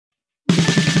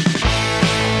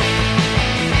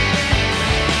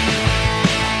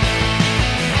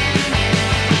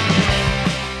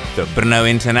The Brno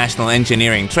International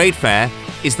Engineering Trade Fair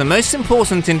is the most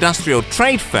important industrial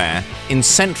trade fair in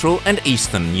Central and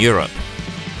Eastern Europe.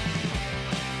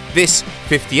 This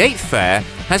 58th fair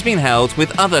has been held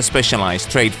with other specialized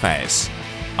trade fairs: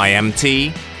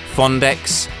 IMT,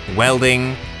 Fondex,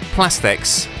 WELDING,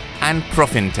 PLASTEX and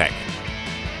PROFINTECH.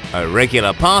 A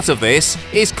regular part of this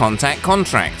is Contact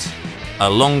Contract, a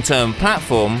long-term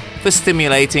platform for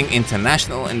stimulating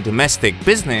international and domestic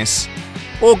business,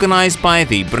 organized by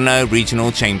the Brno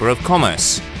Regional Chamber of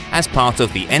Commerce as part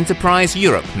of the Enterprise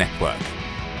Europe network.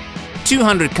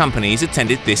 200 companies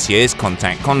attended this year's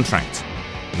Contact Contract,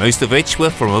 most of which were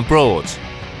from abroad.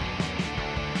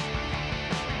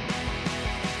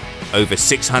 Over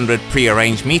 600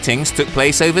 pre-arranged meetings took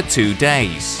place over 2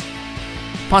 days.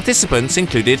 Participants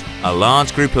included a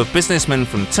large group of businessmen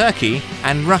from Turkey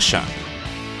and Russia.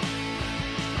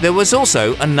 There was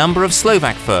also a number of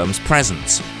Slovak firms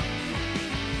present.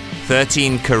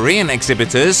 13 Korean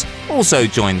exhibitors also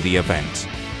joined the event.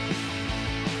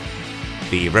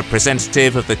 The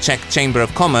representative of the Czech Chamber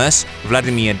of Commerce,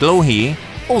 Vladimír Dlouhý,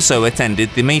 also attended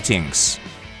the meetings.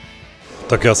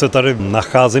 Tak já se tady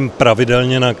nacházím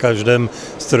pravidelně na každém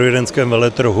strojírenském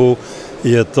veletrhu.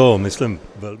 Je to, myslím,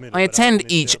 velmi I attend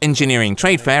each engineering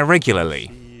trade fair regularly.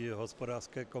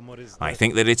 I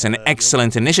think that it's an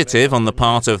excellent initiative on the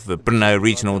part of the Brno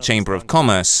Regional Chamber of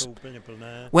Commerce.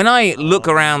 When I look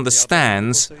around the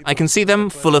stands, I can see them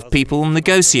full of people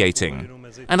negotiating.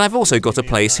 And I've also got a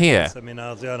place here.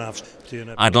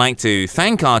 I'd like to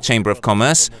thank our Chamber of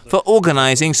Commerce for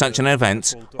organizing such an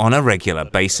event on a regular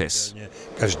basis.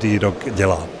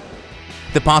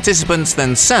 The participants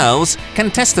themselves can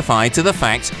testify to the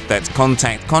fact that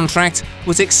Contact Contract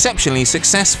was exceptionally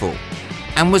successful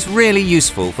and was really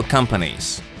useful for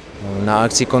companies. We're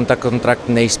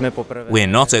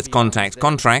not at Contact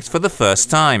Contract for the first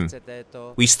time.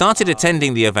 We started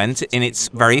attending the event in its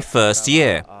very first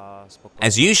year.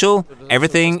 As usual,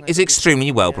 everything is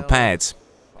extremely well prepared,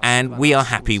 and we are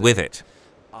happy with it.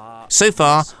 So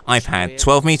far, I've had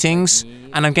 12 meetings,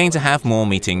 and I'm going to have more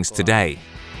meetings today.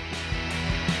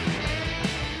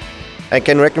 I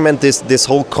can recommend this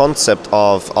whole concept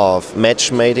of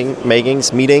matchmaking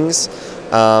meetings,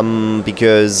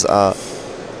 because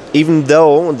even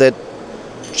though that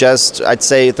just, I'd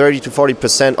say, 30 to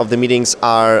 40% of the meetings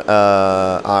are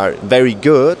very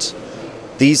good,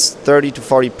 these 30 to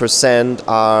 40%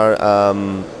 are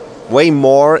way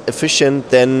more efficient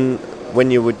than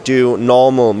when you would do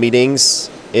normal meetings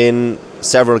in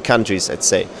several countries, I'd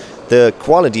say. The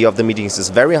quality of the meetings is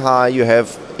very high. You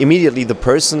have immediately the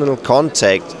personal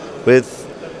contact with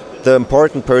the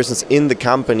important persons in the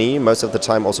company, most of the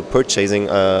time also purchasing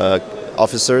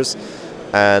officers,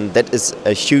 and that is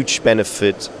a huge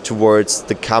benefit towards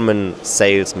the common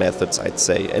sales methods, I'd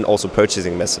say, and also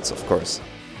purchasing methods, of course.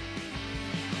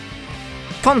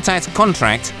 Contact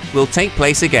Contract will take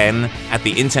place again at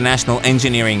the International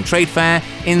Engineering Trade Fair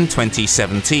in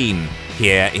 2017,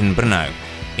 here in Brno.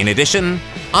 In addition,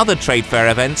 other trade fair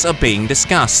events are being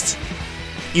discussed.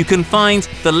 You can find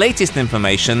the latest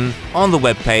information on the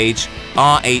webpage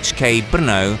rhkbrno.cz.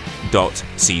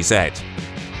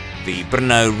 The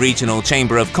Brno Regional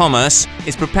Chamber of Commerce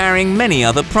is preparing many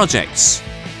other projects.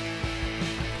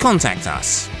 Contact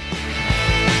us.